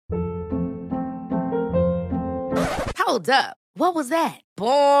Hold up. What was that?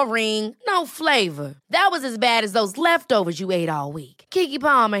 Boring. No flavor. That was as bad as those leftovers you ate all week. Keke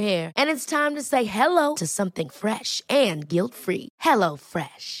Palmer here, and it's time to say hello to something fresh and guilt-free. Hello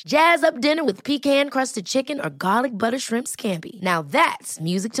Fresh. Jazz up dinner with pecan-crusted chicken or garlic butter shrimp scampi. Now that's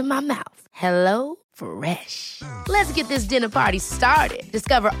music to my mouth. Hello Fresh. Let's get this dinner party started.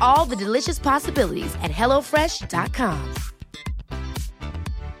 Discover all the delicious possibilities at hellofresh.com.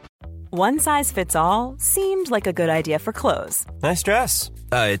 One size fits all seemed like a good idea for clothes. Nice dress.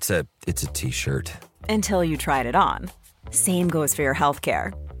 It's a t-shirt. Until you tried it on. Same goes for your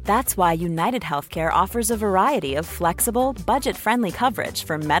healthcare. That's why United Healthcare offers a variety of flexible, budget-friendly coverage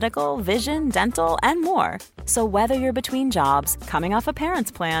for medical, vision, dental, and more. So whether you're between jobs, coming off a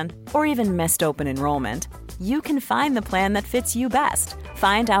parent's plan, or even missed open enrollment, you can find the plan that fits you best.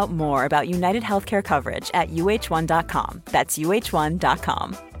 Find out more about United Healthcare coverage at uh1.com. That's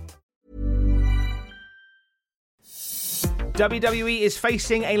uh1.com. WWE is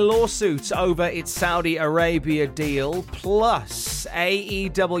facing a lawsuit over its Saudi Arabia deal, plus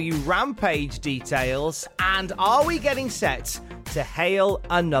AEW Rampage details, and are we getting set to hail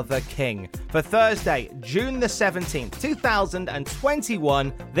another king? For Thursday, June the 17th,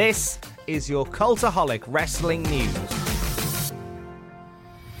 2021, this is your Cultaholic Wrestling News.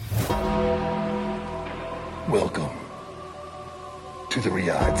 Welcome to the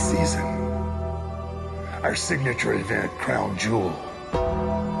Riyadh season. Our signature event, Crown Jewel,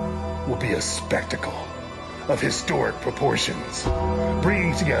 will be a spectacle of historic proportions,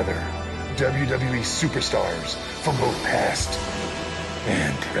 bringing together WWE superstars from both past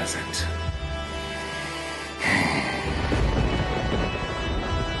and present.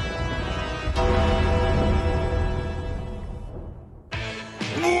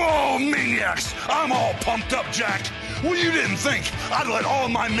 Whoa, maniacs! I'm all pumped up, Jack. Well, you didn't think I'd let all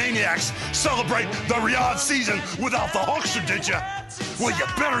my maniacs celebrate the Riyadh season without the Hulkster, did you? Well, you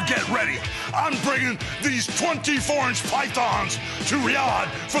better get ready. I'm bringing these 24-inch pythons to Riyadh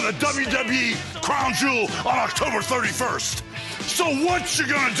for the WWE Crown Jewel on October 31st. So what you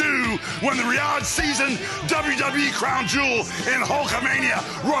gonna do when the Riyadh season WWE Crown Jewel and Hulkamania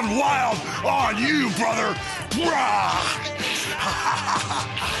run wild on you, brother?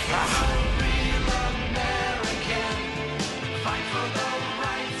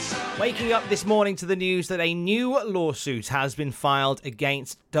 Waking up this morning to the news that a new lawsuit has been filed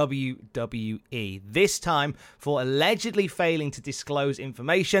against WWE, this time for allegedly failing to disclose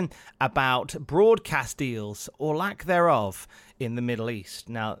information about broadcast deals or lack thereof in the Middle East.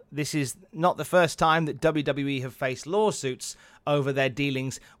 Now, this is not the first time that WWE have faced lawsuits over their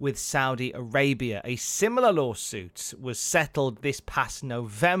dealings with Saudi Arabia. A similar lawsuit was settled this past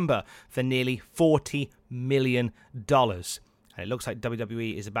November for nearly $40 million. And it looks like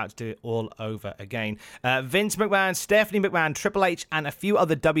WWE is about to do it all over again. Vince McMahon, Stephanie McMahon, Triple H, and a few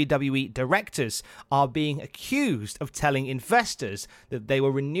other WWE directors are being accused of telling investors that they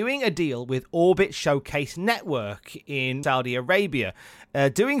were renewing a deal with Orbit Showcase Network in Saudi Arabia.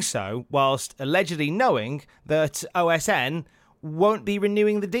 Doing so whilst allegedly knowing that OSN won't be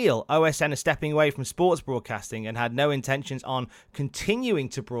renewing the deal. OSN is stepping away from sports broadcasting and had no intentions on continuing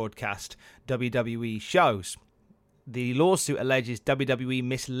to broadcast WWE shows. The lawsuit alleges WWE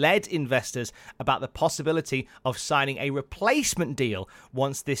misled investors about the possibility of signing a replacement deal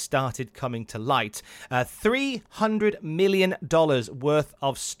once this started coming to light. $300 million worth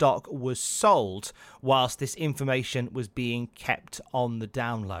of stock was sold whilst this information was being kept on the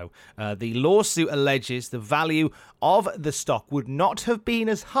down low. The lawsuit alleges the value of the stock would not have been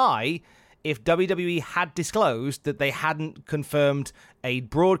as high if WWE had disclosed that they hadn't confirmed a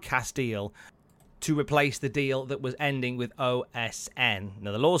broadcast deal to replace the deal that was ending with OSN.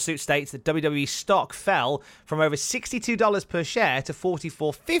 Now, the lawsuit states that WWE stock fell from over $62 per share to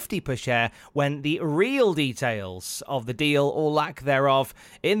 $44.50 per share when the real details of the deal or lack thereof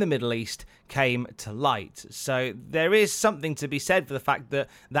in the Middle East came to light. So there is something to be said for the fact that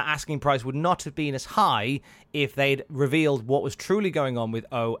that asking price would not have been as high if they'd revealed what was truly going on with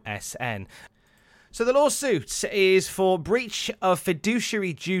OSN. So the lawsuit is for breach of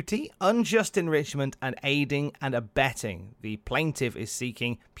fiduciary duty, unjust enrichment, and aiding and abetting. The plaintiff is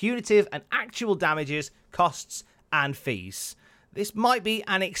seeking punitive and actual damages, costs, and fees. This might be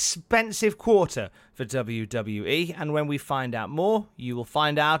an expensive quarter for WWE, and when we find out more, you will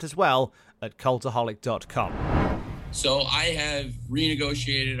find out as well at Cultaholic.com. So I have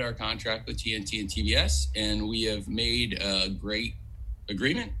renegotiated our contract with TNT and TBS, and we have made a great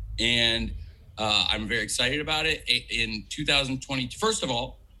agreement, and I'm very excited about it. In 2020, first of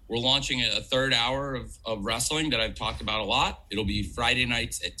all, we're launching a third hour of wrestling that I've talked about a lot. It'll be Friday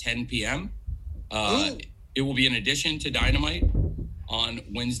nights at 10 p.m. It will be in addition to Dynamite on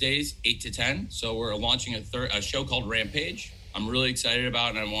Wednesdays, 8 to 10. So we're launching a show called Rampage. I'm really excited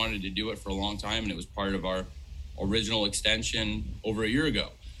about it, and I wanted to do it for a long time, and it was part of our original extension over a year ago.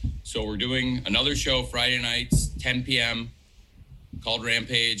 So we're doing another show Friday nights, 10 p.m., called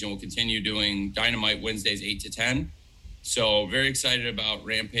Rampage, and we'll continue doing Dynamite Wednesdays, 8 to 10. So very excited about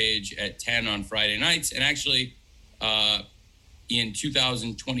Rampage at 10 on Friday nights. And actually, in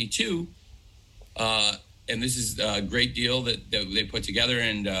 2022, and this is a great deal that they put together,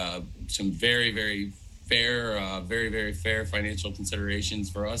 and some very, very fair financial considerations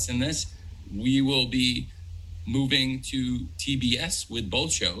for us in this. We will be moving to TBS with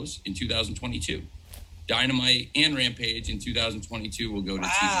both shows in 2022. Dynamite and Rampage in 2022 will go to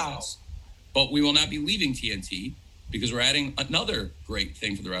TBS. But we will not be leaving TNT because we're adding another great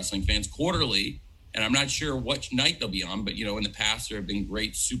thing for the wrestling fans, Quarterly. And I'm not sure which night they'll be on, but, you know, in the past there have been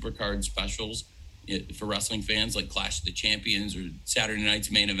great supercard specials for wrestling fans, like Clash of the Champions or Saturday night's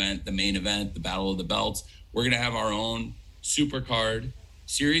main event, the Battle of the Belts. We're going to have our own supercard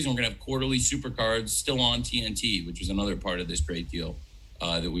series, and we're going to have quarterly supercards still on TNT, which was another part of this great deal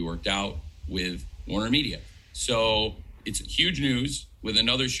that we worked out with Warner Media. So it's huge news with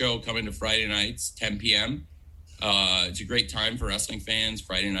another show coming to Friday nights, 10 p.m. It's a great time for wrestling fans.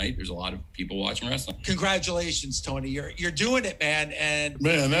 Friday night, there's a lot of people watching wrestling. Congratulations, Tony. You're doing it, man. And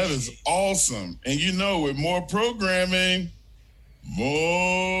man, that is awesome. And you know, with more programming,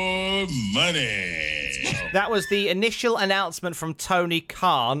 more money. That was the initial announcement from Tony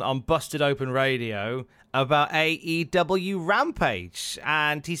Khan on Busted Open Radio about AEW Rampage.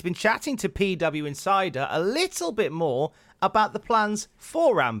 And he's been chatting to PW Insider a little bit more about the plans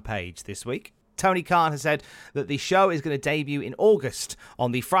for Rampage this week. Tony Khan has said that the show is going to debut in August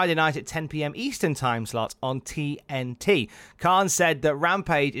on the Friday night at 10 p.m. Eastern time slot on TNT. Khan said that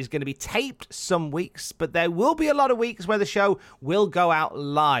Rampage is going to be taped some weeks, but there will be a lot of weeks where the show will go out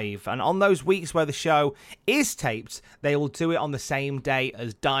live. And on those weeks where the show is taped, they will do it on the same day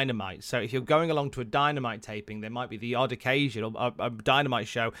as Dynamite. So if you're going along to a Dynamite taping, there might be the odd occasion, or a Dynamite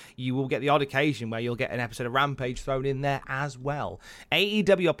show, you will get the odd occasion where you'll get an episode of Rampage thrown in there as well.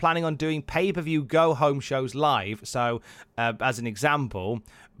 AEW are planning on doing pay-per-view go-home shows live. So, as an example,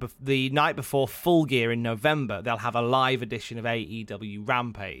 the night before Full Gear in November, they'll have a live edition of AEW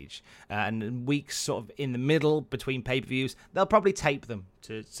Rampage. And weeks sort of in the middle between pay-per-views, they'll probably tape them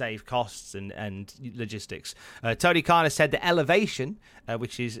to save costs and logistics. Tony Khan has said that Elevation,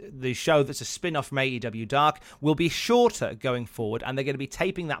 which is the show that's a spin-off from AEW Dark, will be shorter going forward, and they're going to be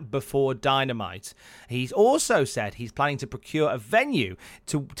taping that before Dynamite. He's also said he's planning to procure a venue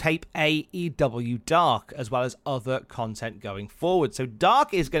to tape AEW Dark, as well as other content going forward. So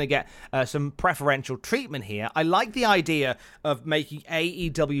Dark is going to get some preferential treatment here. I like the idea of making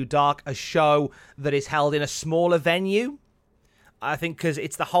AEW Dark a show that is held in a smaller venue. I think because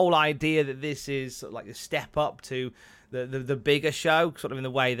it's the whole idea that this is sort of like a step up to the bigger show, sort of in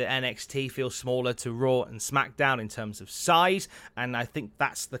the way that NXT feels smaller to Raw and SmackDown in terms of size, and I think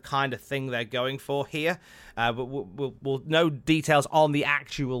that's the kind of thing they're going for here. But we'll no details on the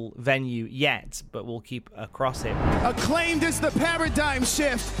actual venue yet, but we'll keep across it. Acclaimed is the paradigm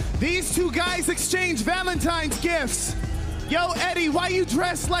shift. These two guys exchange Valentine's gifts. Yo, Eddie, why you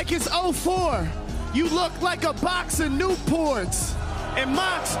dressed like it's 04? You look like a box of Newports. And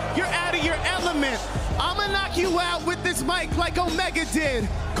Mox, you're out of your element. I'ma knock you out with this mic like Omega did.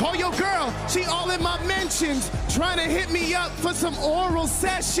 Call your girl, she all in my mentions, trying to hit me up for some oral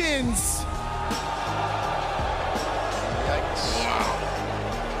sessions. Yikes. Wow.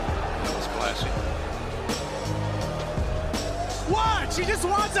 That was classy. What? She just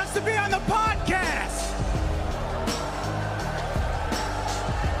wants us to be on the podcast.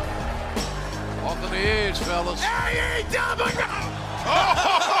 Off in the edge, fellas. AEW!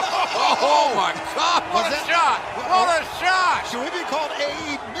 Oh my God! What a shot! What a shot! Should we be called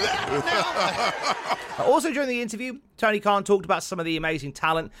AEW? Also during the interview, Tony Khan talked about some of the amazing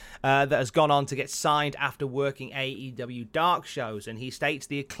talent that has gone on to get signed after working AEW Dark shows, and he states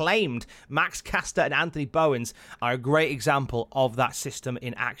the Acclaimed Max Caster and Anthony Bowens are a great example of that system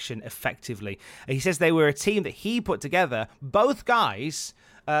in action effectively. He says they were a team that he put together. Both guys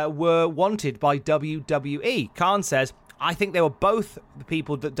were wanted by WWE. Khan says, I think they were both the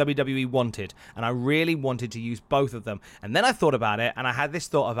people that WWE wanted, and I really wanted to use both of them. And then I thought about it, and I had this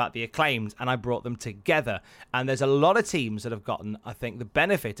thought about the Acclaimed, and I brought them together. And there's a lot of teams that have gotten, I think, the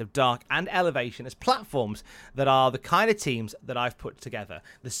benefit of Dark and Elevation as platforms that are the kind of teams that I've put together.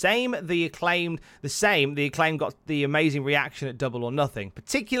 The Acclaimed got the amazing reaction at Double or Nothing,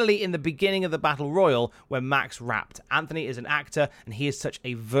 particularly in the beginning of the Battle Royal when Max rapped. Anthony is an actor, and he is such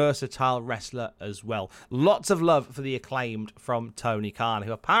a versatile wrestler as well. Lots of love for the Acclaimed from Tony Khan,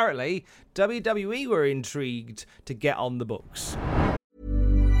 who apparently WWE were intrigued to get on the books.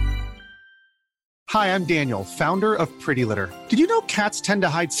 Hi, I'm Daniel, founder of Pretty Litter. Did you know cats tend to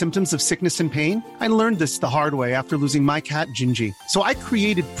hide symptoms of sickness and pain? I learned this the hard way after losing my cat, Gingy. So I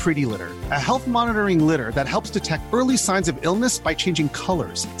created Pretty Litter, a health monitoring litter that helps detect early signs of illness by changing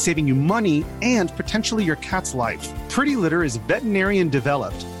colors, saving you money and potentially your cat's life. Pretty Litter is veterinarian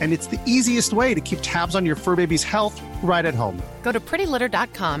developed, and it's the easiest way to keep tabs on your fur baby's health right at home. Go to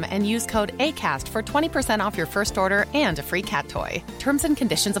prettylitter.com and use code ACAST for 20% off your first order and a free cat toy. Terms and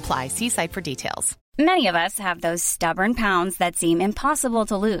conditions apply. See site for details. Many of us have those stubborn pounds that seem impossible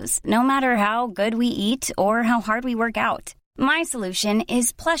to lose, no matter how good we eat or how hard we work out. My solution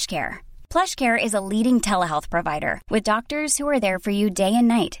is PlushCare. PlushCare is a leading telehealth provider with doctors who are there for you day and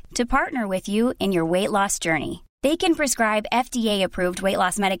night to partner with you in your weight loss journey. They can prescribe FDA-approved weight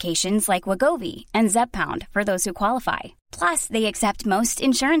loss medications like Wegovy and Zepbound for those who qualify. Plus, they accept most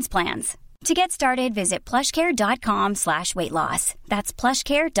insurance plans. To get started, visit plushcare.com/weightloss. That's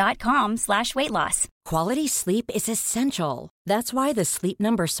plushcare.com/weightloss. Quality sleep is essential. That's why the Sleep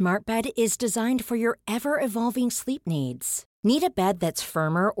Number Smart Bed is designed for your ever-evolving sleep needs. Need a bed that's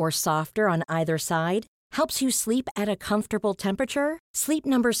firmer or softer on either side? Helps you sleep at a comfortable temperature? Sleep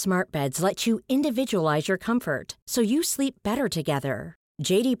Number Smart Beds let you individualize your comfort, so you sleep better together.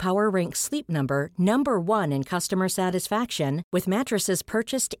 J.D. Power ranks Sleep Number #1 in customer satisfaction with mattresses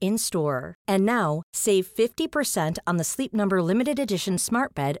purchased in-store. And now, save 50% on the Sleep Number Limited Edition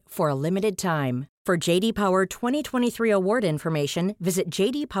Smart Bed for a limited time. For J.D. Power 2023 award information, visit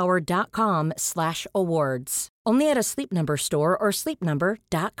jdpower.com/awards. Only at a Sleep Number store or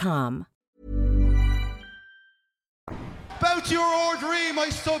sleepnumber.com. Bow to your ordering, my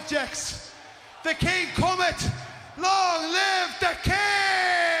subjects. The king cometh. Long live the king!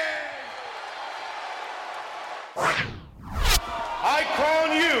 I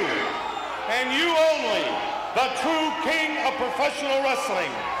crown you, and you only, the true king of professional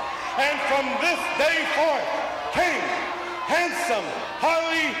wrestling. And from this day forth, King Handsome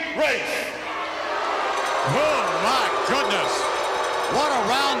Harley Race. Oh my goodness. What a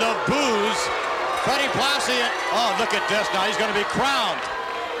round of boos. Freddie Blassie, oh look at this now, he's going to be crowned.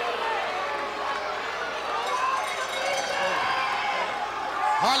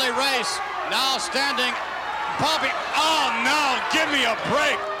 Harley Race now standing. Bobby, oh no, give me a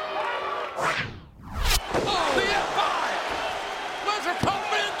break. Oh, the F5! Lesnar caught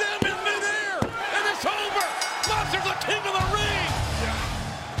Van Dam in midair, and it's over. Lesnar's the king of the ring.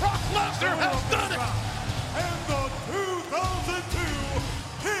 Brock Lesnar has done it. And the 2002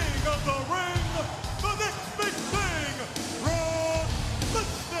 King of the Ring, the next big thing, Brock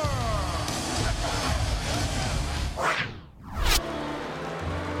Lesnar.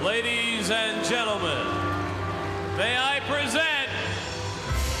 Ladies and gentlemen, may I present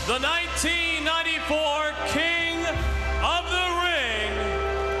the 1994 King of the Ring.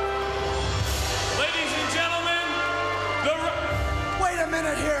 Ladies and gentlemen, Wait a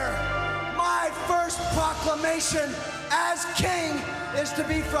minute here. My first proclamation as king is to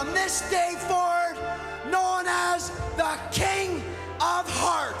be from this day forward known as the King of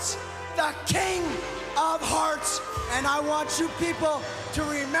Hearts. The King of Hearts. And I want you people to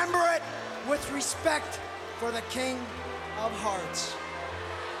remember it with respect for the King of Hearts.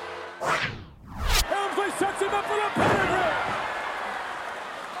 Helmsley sets him up for the pedigree.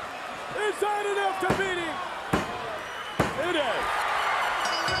 Is that enough to beat him? It is.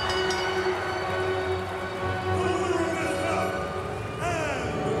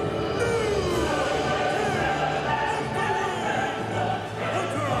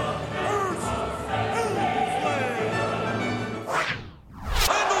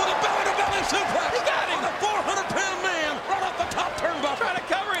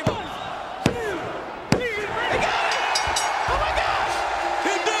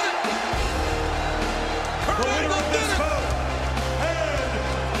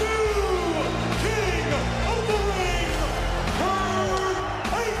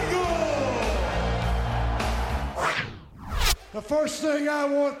 The first thing I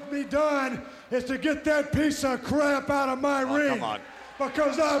want to be done is to get that piece of crap out of my ring. Come on.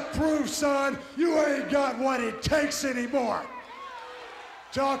 because I've proved, son, you ain't got what it takes anymore.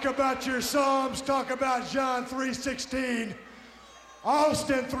 Talk about your Psalms, talk about John 3:16.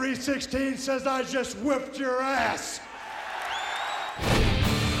 Austin 3:16 says I just whipped your ass.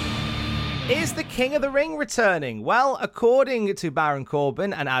 Is the King of the Ring returning? Well, according to Baron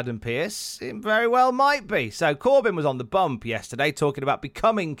Corbin and Adam Pearce, it very well might be. So Corbin was on the bump yesterday talking about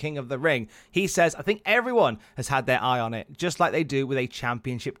becoming King of the Ring. He says, I think everyone has had their eye on it, just like they do with a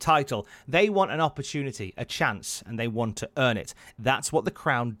championship title. They want an opportunity, a chance, and they want to earn it. That's what the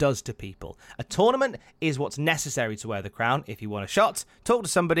crown does to people. A tournament is what's necessary to wear the crown. If you want a shot, talk to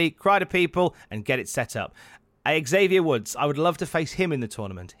somebody, cry to people, and get it set up. Xavier Woods, I would love to face him in the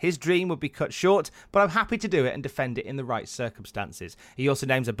tournament. His dream would be cut short, but I'm happy to do it and defend it in the right circumstances. He also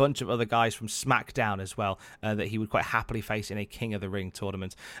names a bunch of other guys from SmackDown as well that he would quite happily face in a King of the Ring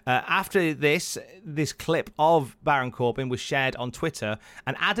tournament. After this clip of Baron Corbin was shared on Twitter,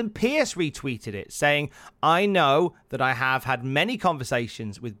 and Adam Pearce retweeted it, saying, I know that I have had many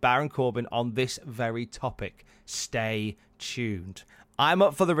conversations with Baron Corbin on this very topic. Stay tuned. I'm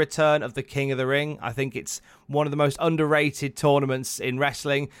up for the return of the King of the Ring. I think it's one of the most underrated tournaments in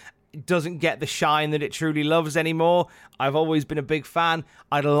wrestling. It doesn't get the shine that it truly loves anymore. I've always been a big fan.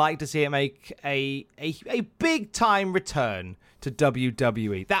 I'd like to see it make a big-time return to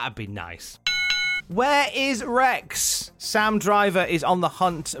WWE. That'd be nice. Where is Rex? Sam Driver is on the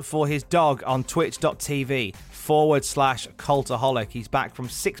hunt for his dog on twitch.tv/Cultaholic. He's back from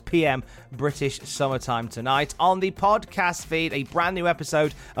 6 p.m. British summertime tonight. On the podcast feed, a brand new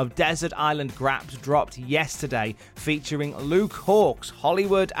episode of Desert Island Graps dropped yesterday, featuring Luke Hawx,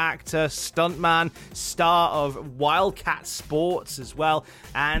 Hollywood actor, stuntman, star of Wildcat Sports as well,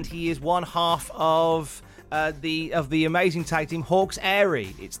 and he is one half of the amazing tag team Hawks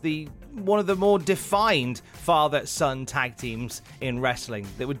Aerie. It's one of the more defined father-son tag teams in wrestling.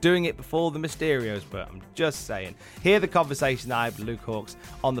 They were doing it before the Mysterios, but I'm just saying. Hear the conversation that I have with Luke Hawx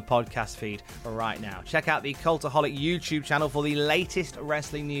on the podcast feed right now. Check out the Cultaholic YouTube channel for the latest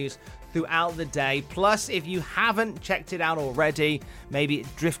wrestling news throughout the day. Plus, if you haven't checked it out already, maybe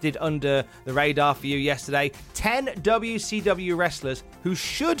it drifted under the radar for you yesterday, 10 WCW wrestlers who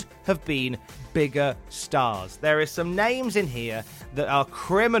should have been bigger stars. There are some names in here that are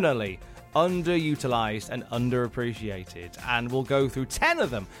criminally underutilized and underappreciated, and we'll go through 10 of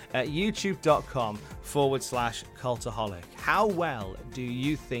them at youtube.com/Cultaholic. How well do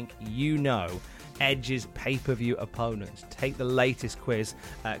you think you know Edge's pay-per-view opponents? Take the latest quiz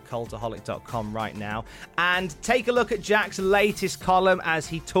at cultaholic.com right now, and take a look at Jack's latest column as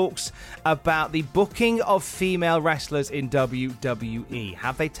he talks about the booking of female wrestlers in WWE.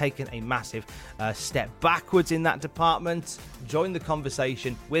 Have they taken a massive step backwards in that department? Join the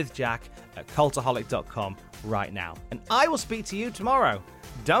conversation with Jack at cultaholic.com right now, and I will speak to you tomorrow.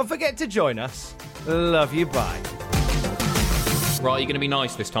 Don't forget to join us. Love you, bye. Right, you're going to be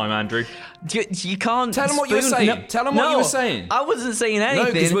nice this time, Andrew. You can't tell them what you were saying. No, tell them what you were saying. I wasn't saying anything.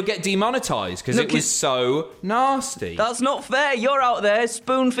 No, because we'll get demonetised because it was so nasty. That's not fair. You're out there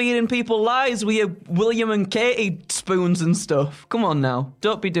spoon-feeding people lies with your William and Katie spoons and stuff. Come on now.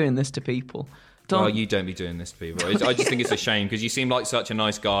 Don't be doing this to people. Well, you don't be doing this to people. I just think it's a shame because you seem like such a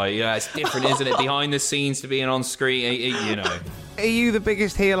nice guy. Yeah, it's different, isn't it? Behind the scenes to being on screen, you know. Are you the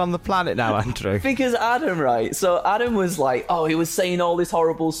biggest heel on the planet now, Andrew? Because Adam, right? So Adam was like, he was saying all this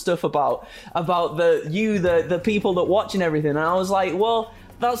horrible stuff about the people that watch and everything. And I was like, well,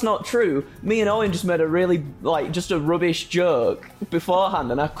 that's not true. Me and Owen just made a really, just a rubbish joke beforehand,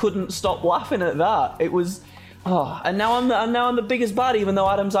 and I couldn't stop laughing at that. It was... and now I'm the biggest bad, even though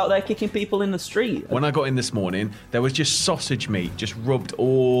Adam's out there kicking people in the street. When I got in this morning, there was just sausage meat just rubbed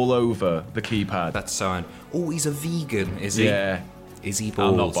all over the keypad. That's so... Oh, he's a vegan, is he? Yeah. Is he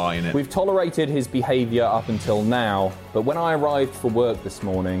bald? I'm not buying it. We've tolerated his behaviour up until now, but when I arrived for work this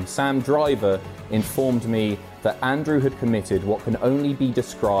morning, Sam Driver informed me that Andrew had committed what can only be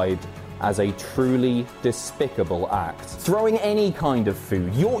described as a truly despicable act. Throwing any kind of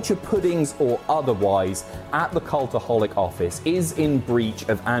food, Yorkshire puddings or otherwise, at the Cultaholic office is in breach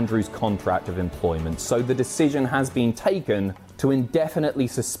of Andrew's contract of employment, so the decision has been taken to indefinitely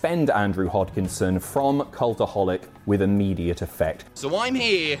suspend Andrew Hodkinson from Cultaholic with immediate effect. So I'm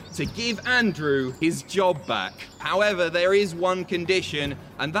here to give Andrew his job back. However, there is one condition,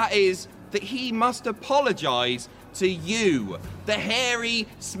 and that is that he must apologise to you, the hairy,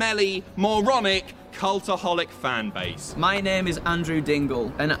 smelly, moronic Cultaholic fan base. My name is Andrew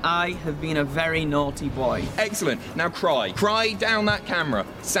Dingle, and I have been a very naughty boy. Excellent. Now cry. Cry down that camera.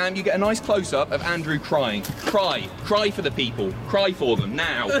 Sam, you get a nice close-up of Andrew crying. Cry. Cry for the people. Cry for them.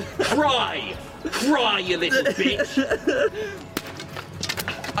 Now. Cry! Cry, you little bitch!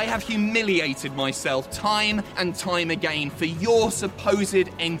 I have humiliated myself time and time again for your supposed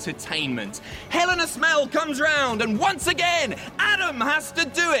entertainment. Hell in a Smell comes round, and once again, Adam has to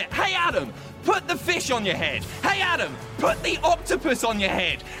do it. Hey, Adam, put the fish on your head. Hey, Adam, put the octopus on your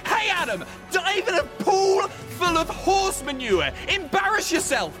head. Hey, Adam, dive in a pool full of horse manure. Embarrass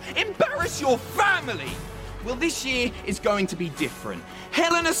yourself. Embarrass your family. Well, this year is going to be different.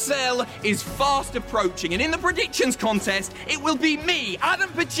 Hell in a Cell is fast approaching, and in the predictions contest, it will be me,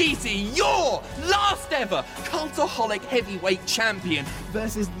 Adam Pacitti, your last ever Cultaholic heavyweight champion,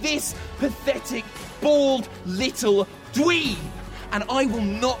 versus this pathetic, bald little dweeb. And I will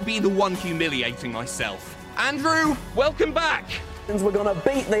not be the one humiliating myself. Andrew, welcome back. We're gonna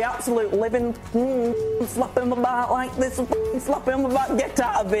beat the absolute living slap him about like this, slap him about, get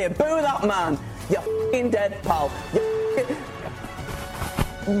out of here, boo that man, you're f***ing dead, pal, you're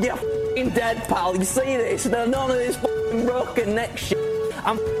f***ing dead, pal, you see this, there's none of this f***ing broken neck shit,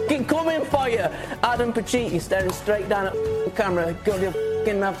 I'm f***ing coming for you, Adam Pacitti staring straight down at the camera, go to your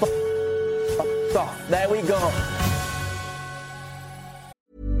f***ing off, there we go.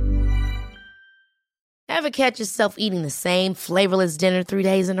 Ever catch yourself eating the same flavorless dinner 3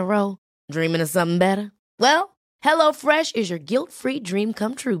 days in a row? Dreaming of something better? Well, HelloFresh is your guilt-free dream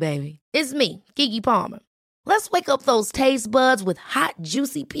come true, baby. It's me, Keke Palmer. Let's wake up those taste buds with hot,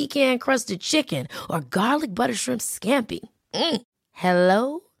 juicy pecan-crusted chicken or garlic butter shrimp scampi.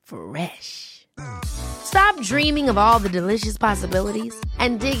 Hello Fresh. Stop dreaming of all the delicious possibilities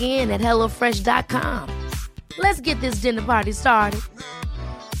and dig in at HelloFresh.com. Let's get this dinner party started.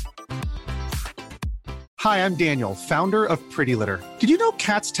 Hi, I'm Daniel, founder of Pretty Litter. Did you know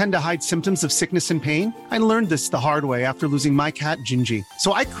cats tend to hide symptoms of sickness and pain? I learned this the hard way after losing my cat, Gingy.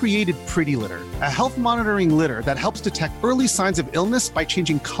 So I created Pretty Litter, a health monitoring litter that helps detect early signs of illness by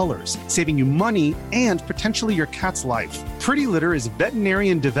changing colors, saving you money and potentially your cat's life. Pretty Litter is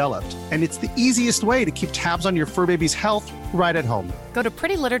veterinarian developed, and it's the easiest way to keep tabs on your fur baby's health right at home. Go to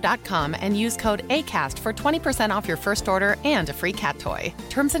prettylitter.com and use code ACAST for 20% off your first order and a free cat toy.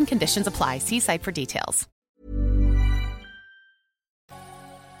 Terms and conditions apply. See site for details.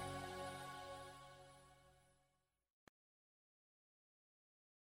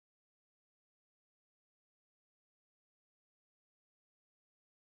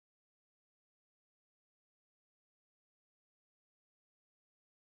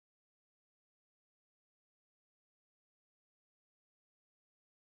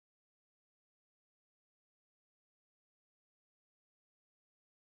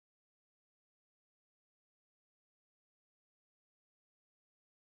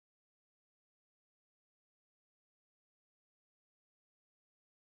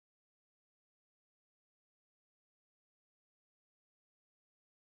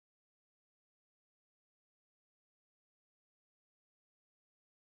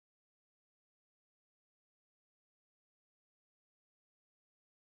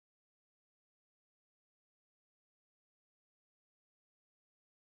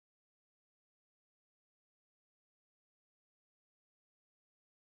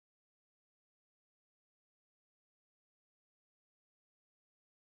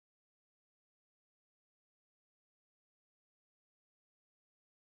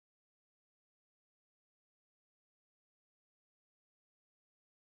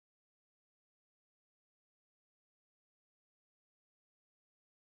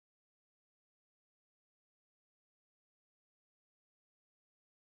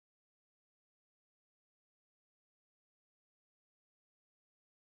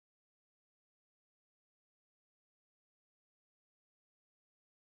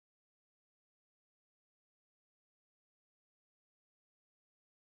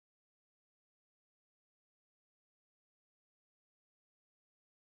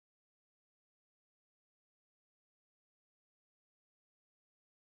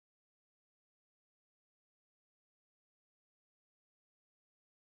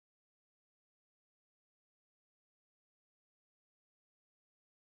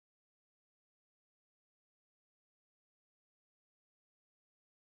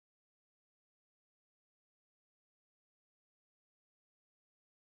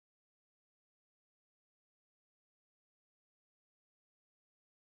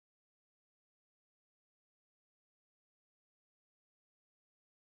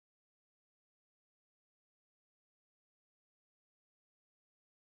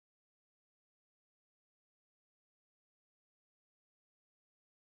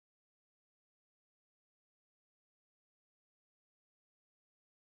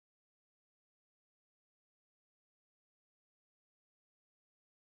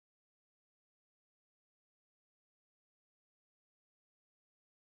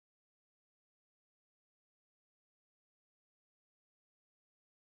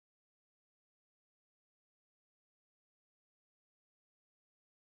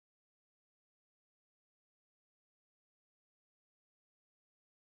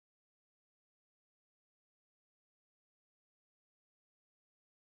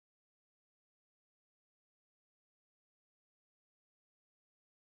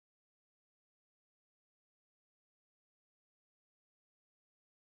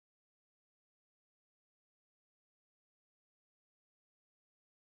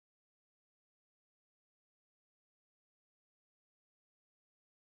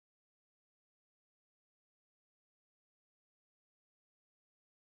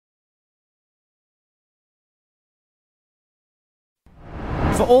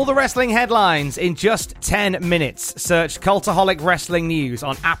 For all the wrestling headlines in just 10 minutes, search Cultaholic Wrestling News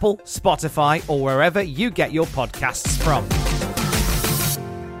on Apple, Spotify, or wherever you get your podcasts from.